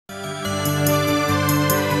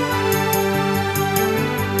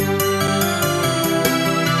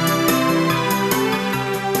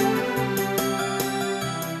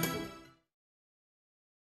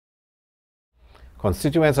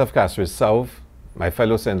Constituents of Castries South, my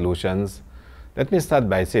fellow St. Lucians, let me start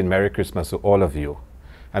by saying Merry Christmas to all of you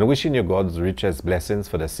and wishing you God's richest blessings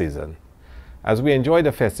for the season. As we enjoy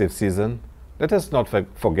the festive season, let us not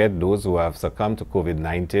forget those who have succumbed to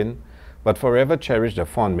COVID-19, but forever cherish the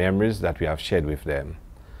fond memories that we have shared with them.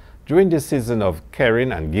 During this season of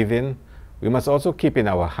caring and giving, we must also keep in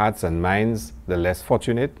our hearts and minds the less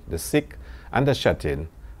fortunate, the sick, and the shut-in,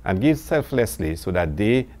 and give selflessly so that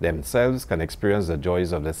they themselves can experience the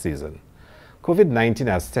joys of the season. COVID-19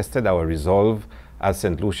 has tested our resolve as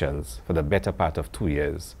St. Lucians for the better part of 2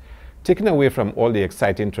 years, taken away from all the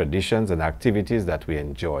exciting traditions and activities that we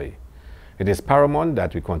enjoy. It is paramount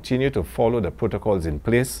that we continue to follow the protocols in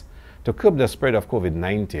place to curb the spread of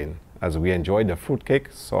COVID-19 as we enjoy the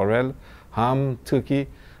fruitcake, sorrel, ham, turkey,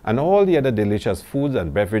 and all the other delicious foods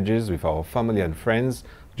and beverages with our family and friends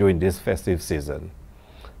during this festive season.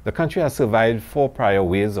 The country has survived 4 prior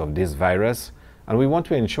waves of this virus, and we want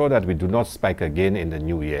to ensure that we do not spike again in the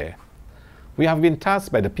new year. We have been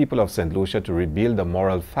tasked by the people of St. Lucia to rebuild the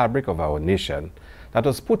moral fabric of our nation that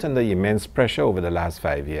was put under immense pressure over the last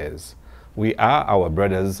 5 years. We are our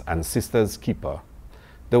brothers and sisters' keeper.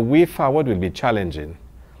 The way forward will be challenging,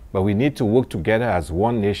 but we need to work together as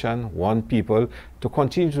one nation, one people, to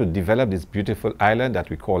continue to develop this beautiful island that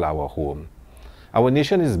we call our home. Our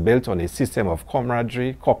nation is built on a system of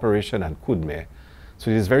camaraderie, cooperation, and kudme.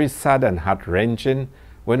 So it is very sad and heart-wrenching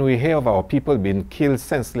when we hear of our people being killed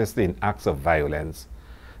senselessly in acts of violence.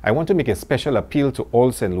 I want to make a special appeal to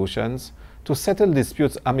all St. Lucians to settle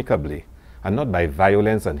disputes amicably and not by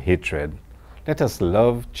violence and hatred. Let us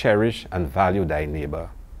love, cherish, and value thy neighbor.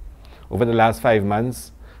 Over the last 5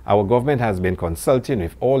 months, our government has been consulting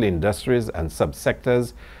with all industries and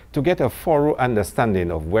subsectors to get a thorough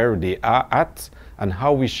understanding of where they are at and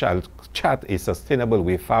how we shall chart a sustainable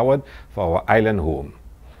way forward for our island home.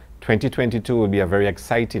 2022 will be a very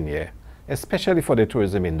exciting year, especially for the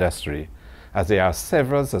tourism industry, as there are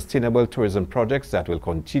several sustainable tourism projects that will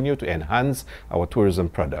continue to enhance our tourism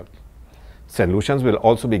product. St. Lucians will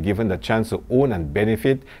also be given the chance to own and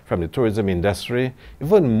benefit from the tourism industry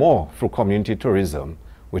even more through community tourism,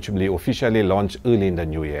 which will be officially launched early in the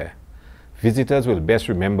new year. Visitors will best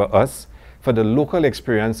remember us for the local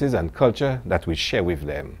experiences and culture that we share with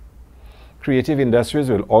them. Creative industries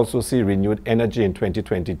will also see renewed energy in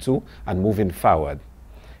 2022 and moving forward.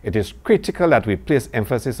 It is critical that we place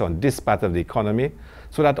emphasis on this part of the economy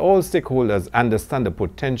so that all stakeholders understand the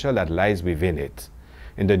potential that lies within it.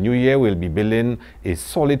 In the new year, we'll be building a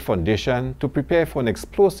solid foundation to prepare for an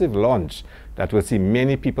explosive launch that will see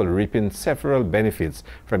many people reaping several benefits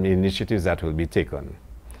from the initiatives that will be taken.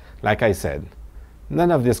 Like I said,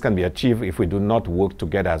 none of this can be achieved if we do not work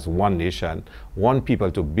together as one nation, one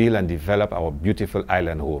people to build and develop our beautiful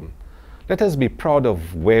island home. Let us be proud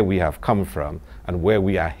of where we have come from and where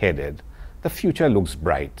we are headed. The future looks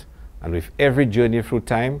bright, and with every journey through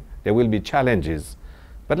time, there will be challenges.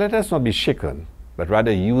 But let us not be shaken, but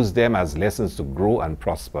rather use them as lessons to grow and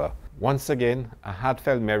prosper. Once again, a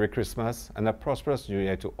heartfelt Merry Christmas and a prosperous New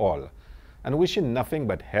Year to all, and wishing nothing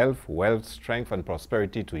but health, wealth, strength, and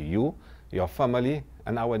prosperity to you, your family,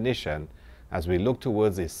 and our nation as we look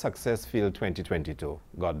towards a success-filled 2022.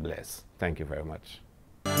 God bless. Thank you very much.